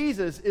 And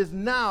Jesus is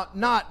not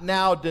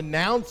now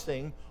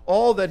denouncing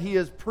all that He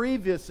has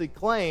previously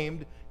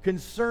claimed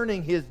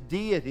concerning His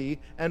deity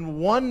and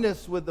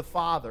oneness with the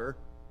Father.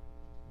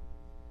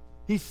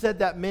 He said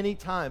that many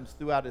times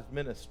throughout His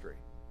ministry.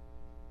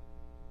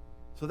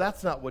 So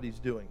that's not what He's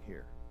doing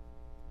here.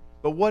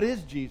 But what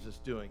is Jesus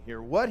doing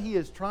here? What He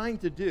is trying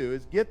to do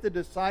is get the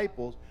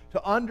disciples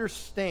to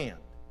understand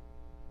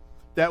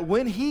that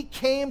when he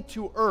came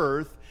to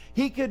earth,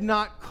 he could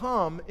not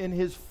come in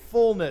his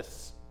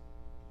fullness.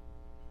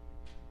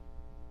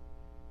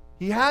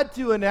 He had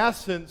to, in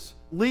essence,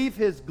 leave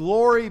his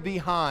glory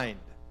behind,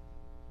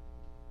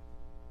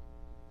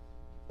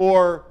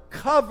 or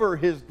cover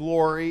his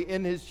glory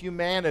in his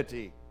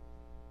humanity.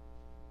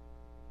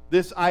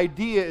 This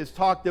idea is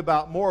talked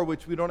about more,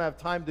 which we don't have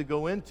time to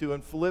go into,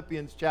 in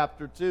Philippians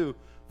chapter 2,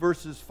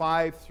 verses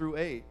 5 through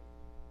 8.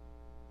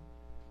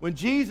 When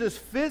Jesus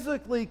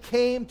physically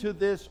came to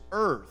this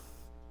earth,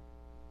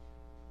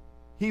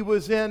 he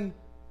was in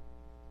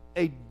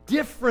a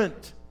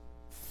different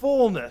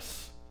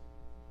fullness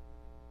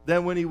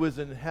than when he was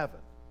in heaven.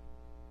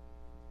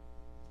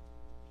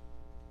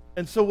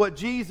 And so what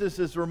Jesus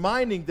is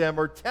reminding them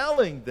or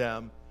telling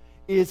them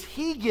is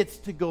he gets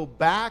to go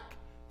back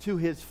to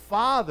his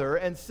Father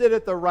and sit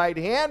at the right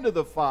hand of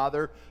the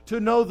Father to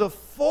know the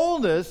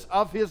fullness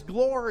of his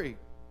glory.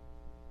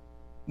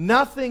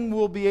 Nothing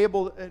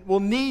will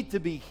need to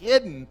be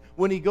hidden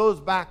when he goes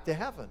back to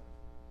heaven.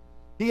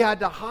 He had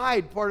to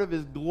hide part of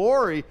his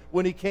glory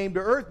when he came to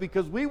earth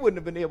because we wouldn't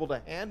have been able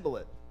to handle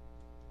it.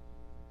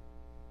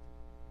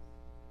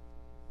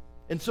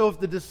 And so if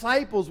the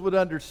disciples would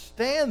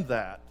understand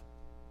that,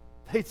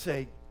 they'd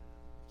say,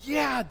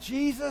 yeah,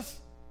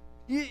 Jesus,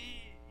 you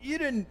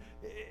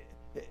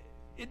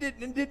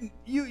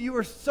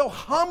were so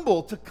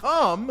humble to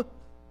come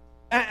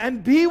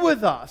and be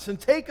with us and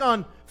take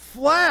on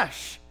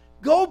flesh.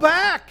 Go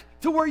back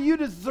to where you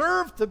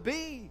deserve to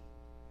be.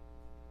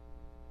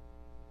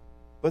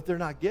 But they're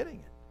not getting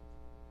it.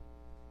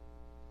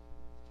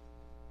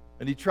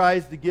 And he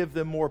tries to give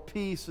them more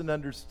peace and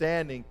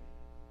understanding.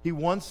 He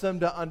wants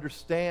them to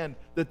understand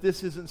that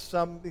this isn't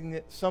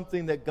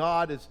something that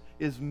God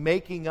is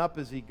making up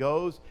as he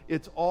goes.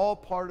 It's all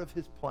part of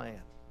his plan.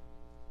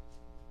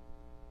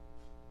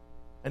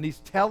 And he's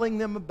telling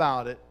them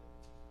about it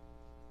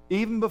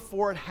even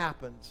before it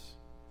happens.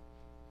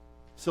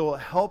 So it'll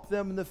help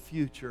them in the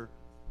future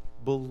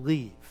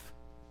believe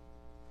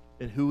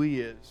in who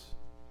he is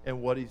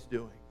and what he's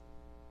doing.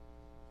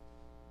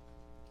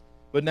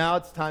 But now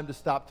it's time to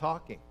stop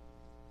talking.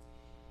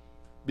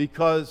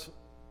 Because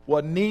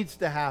what needs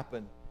to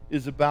happen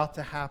is about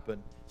to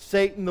happen.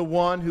 Satan, the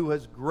one who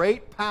has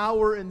great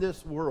power in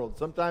this world,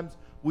 sometimes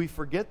we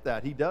forget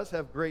that. He does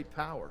have great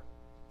power.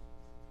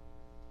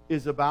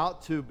 Is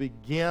about to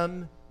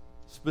begin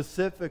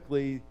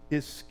specifically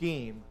his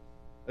scheme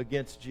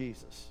against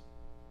Jesus.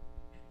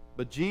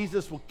 But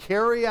Jesus will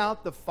carry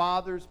out the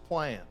Father's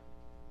plan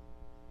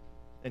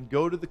and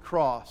go to the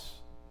cross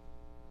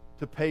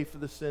to pay for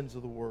the sins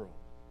of the world.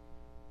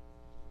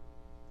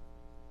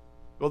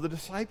 Well, the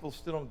disciples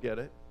still don't get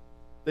it.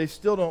 They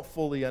still don't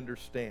fully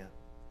understand.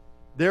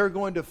 They're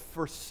going to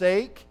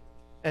forsake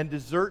and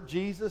desert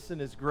Jesus in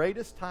his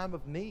greatest time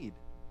of need.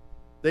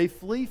 They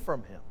flee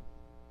from him.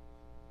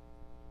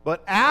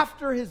 But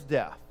after his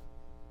death,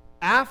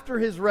 after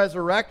his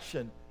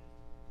resurrection,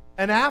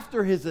 and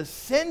after his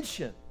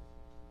ascension,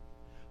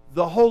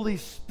 the Holy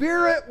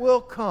Spirit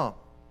will come.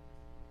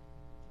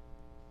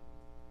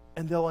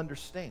 And they'll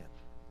understand.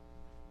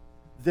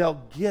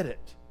 They'll get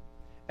it.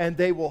 And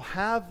they will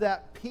have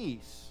that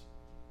peace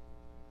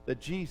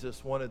that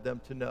Jesus wanted them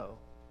to know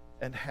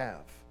and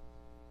have.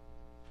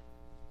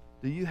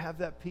 Do you have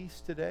that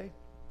peace today?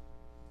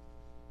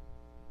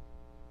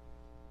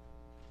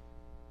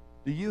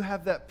 Do you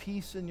have that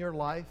peace in your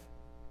life?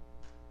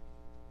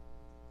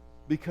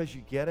 Because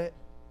you get it?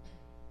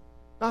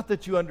 Not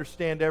that you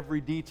understand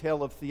every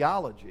detail of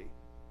theology,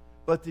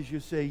 but that you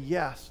say,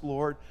 yes,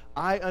 Lord,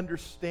 I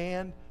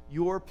understand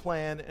your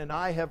plan, and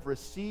I have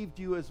received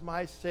you as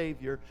my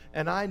Savior,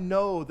 and I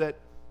know that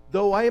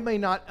though I may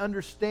not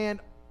understand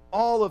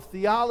all of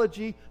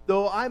theology,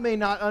 though I may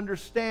not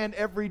understand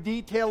every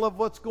detail of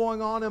what's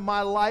going on in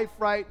my life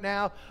right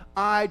now,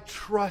 I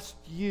trust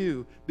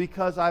you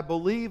because I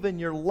believe in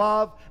your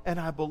love and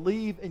I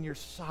believe in your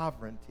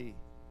sovereignty.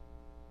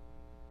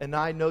 And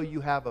I know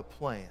you have a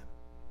plan,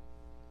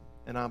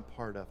 and I'm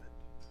part of it.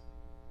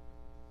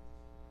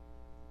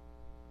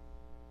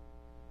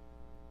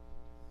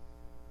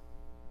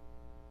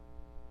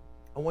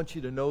 I want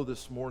you to know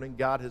this morning,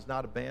 God has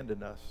not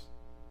abandoned us.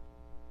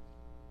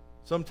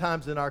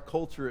 Sometimes in our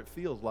culture it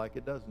feels like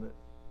it, doesn't it?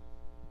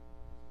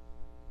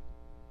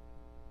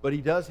 But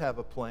he does have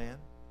a plan.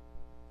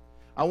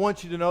 I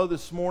want you to know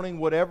this morning,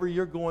 whatever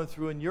you're going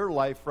through in your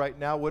life right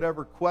now,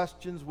 whatever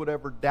questions,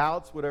 whatever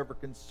doubts, whatever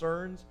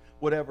concerns,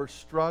 whatever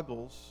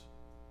struggles,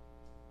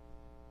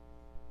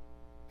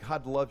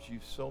 God loves you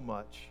so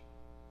much.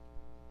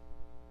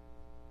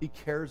 He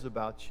cares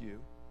about you.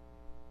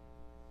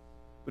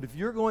 But if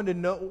you're going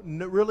to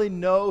really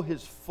know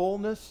his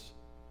fullness,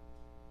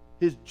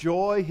 his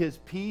joy, his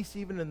peace,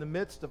 even in the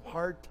midst of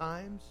hard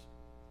times,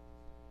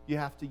 you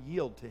have to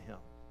yield to him.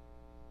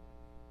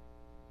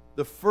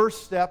 The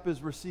first step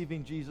is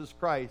receiving Jesus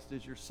Christ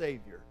as your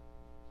Savior,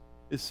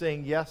 is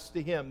saying yes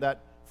to him. That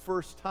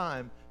first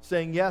time,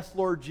 saying, yes,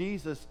 Lord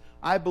Jesus,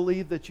 I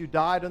believe that you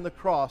died on the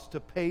cross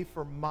to pay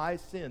for my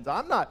sins.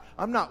 I'm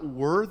not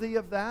worthy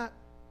of that.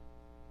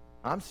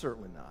 I'm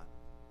certainly not.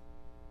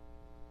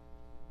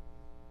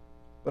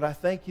 But I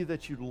thank you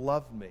that you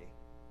love me.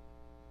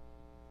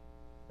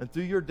 And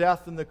through your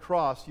death on the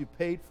cross, you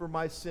paid for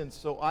my sins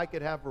so I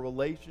could have a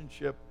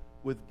relationship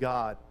with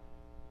God.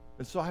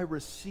 And so I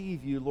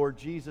receive you, Lord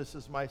Jesus,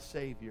 as my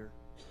Savior.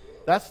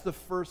 That's the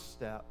first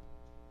step.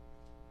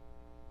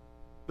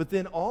 But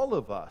then all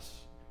of us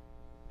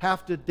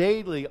have to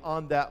daily,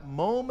 on that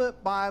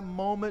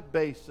moment-by-moment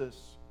basis,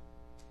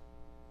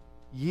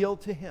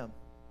 yield to Him.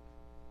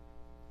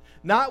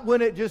 Not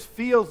when it just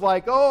feels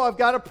like, oh, I've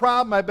got a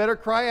problem, I better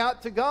cry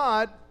out to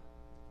God.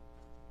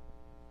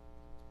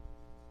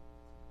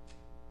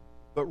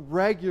 But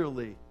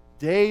regularly,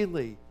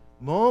 daily,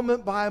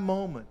 moment by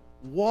moment,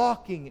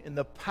 walking in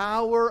the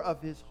power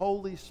of His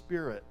Holy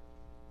Spirit.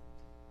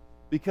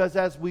 Because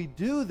as we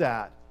do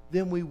that,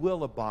 then we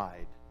will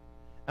abide.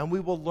 And we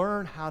will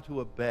learn how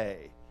to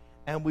obey.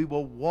 And we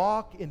will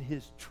walk in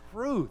His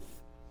truth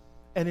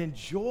and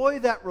enjoy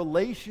that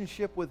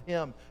relationship with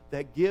Him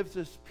that gives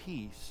us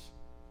peace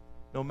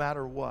no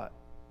matter what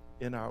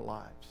in our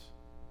lives.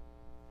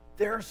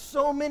 There are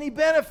so many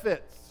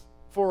benefits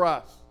for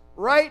us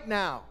right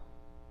now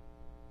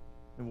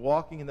in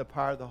walking in the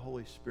power of the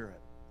Holy Spirit.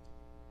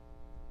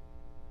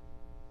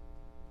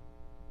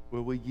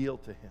 Will we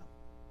yield to Him?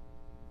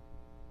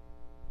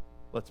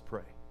 Let's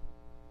pray.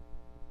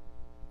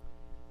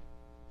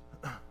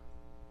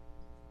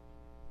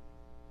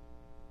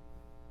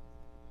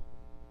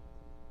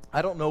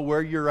 I don't know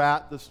where you're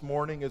at this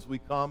morning as we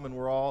come and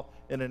we're all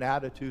in an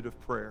attitude of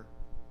prayer.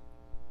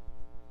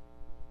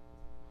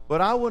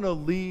 But I want to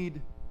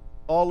lead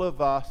all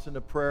of us in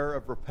a prayer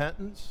of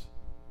repentance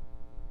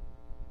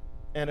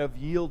and of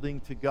yielding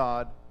to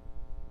God.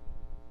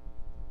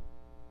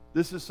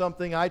 This is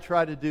something I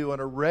try to do on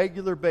a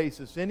regular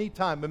basis,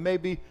 anytime, and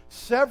maybe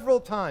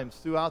several times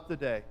throughout the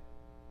day.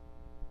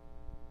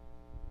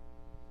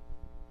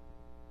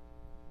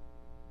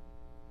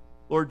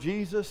 Lord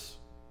Jesus,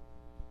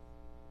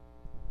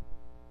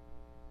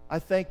 I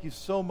thank you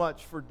so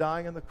much for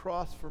dying on the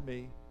cross for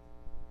me.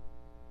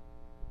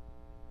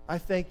 I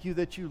thank you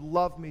that you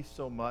love me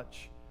so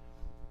much.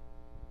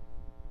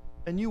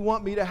 And you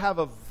want me to have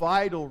a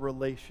vital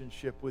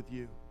relationship with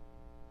you.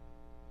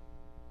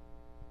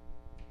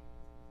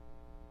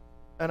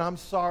 And I'm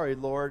sorry,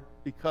 Lord,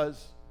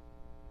 because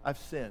I've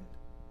sinned.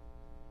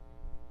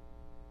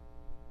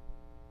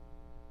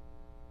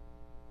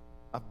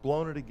 I've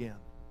blown it again.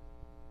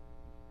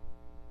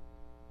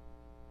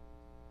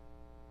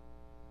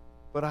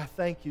 But I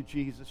thank you,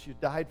 Jesus, you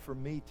died for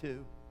me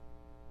too.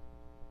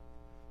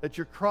 That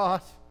your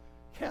cross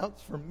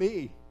counts for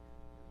me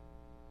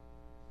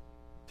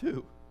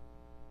too.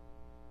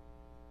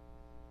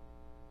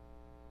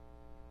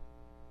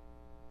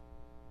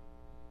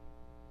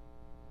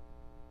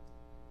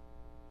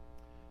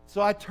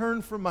 So I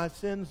turn from my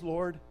sins,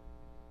 Lord.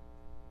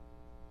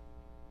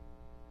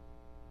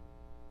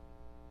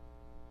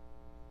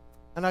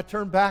 And I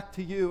turn back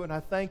to you, and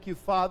I thank you,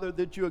 Father,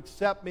 that you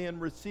accept me and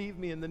receive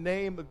me in the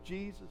name of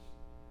Jesus.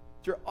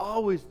 That you're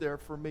always there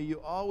for me. You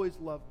always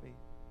love me.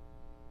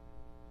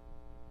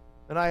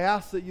 And I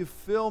ask that you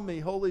fill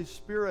me, Holy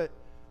Spirit,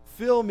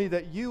 fill me,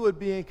 that you would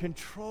be in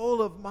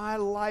control of my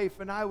life,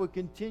 and I would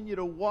continue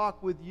to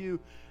walk with you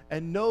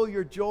and know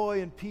your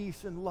joy and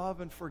peace and love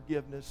and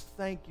forgiveness.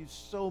 Thank you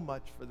so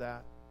much for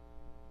that.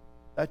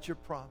 That's your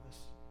promise.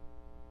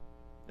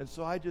 And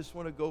so I just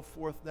want to go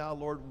forth now,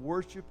 Lord,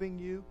 worshiping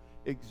you,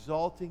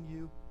 exalting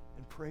you,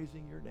 and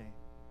praising your name.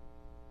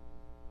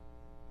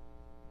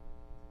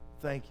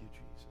 Thank you,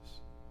 Jesus.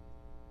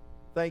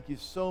 Thank you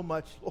so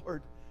much,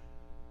 Lord.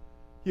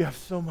 You have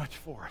so much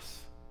for us,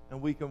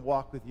 and we can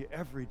walk with you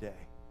every day.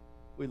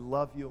 We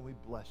love you and we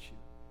bless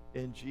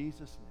you. In Jesus'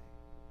 name.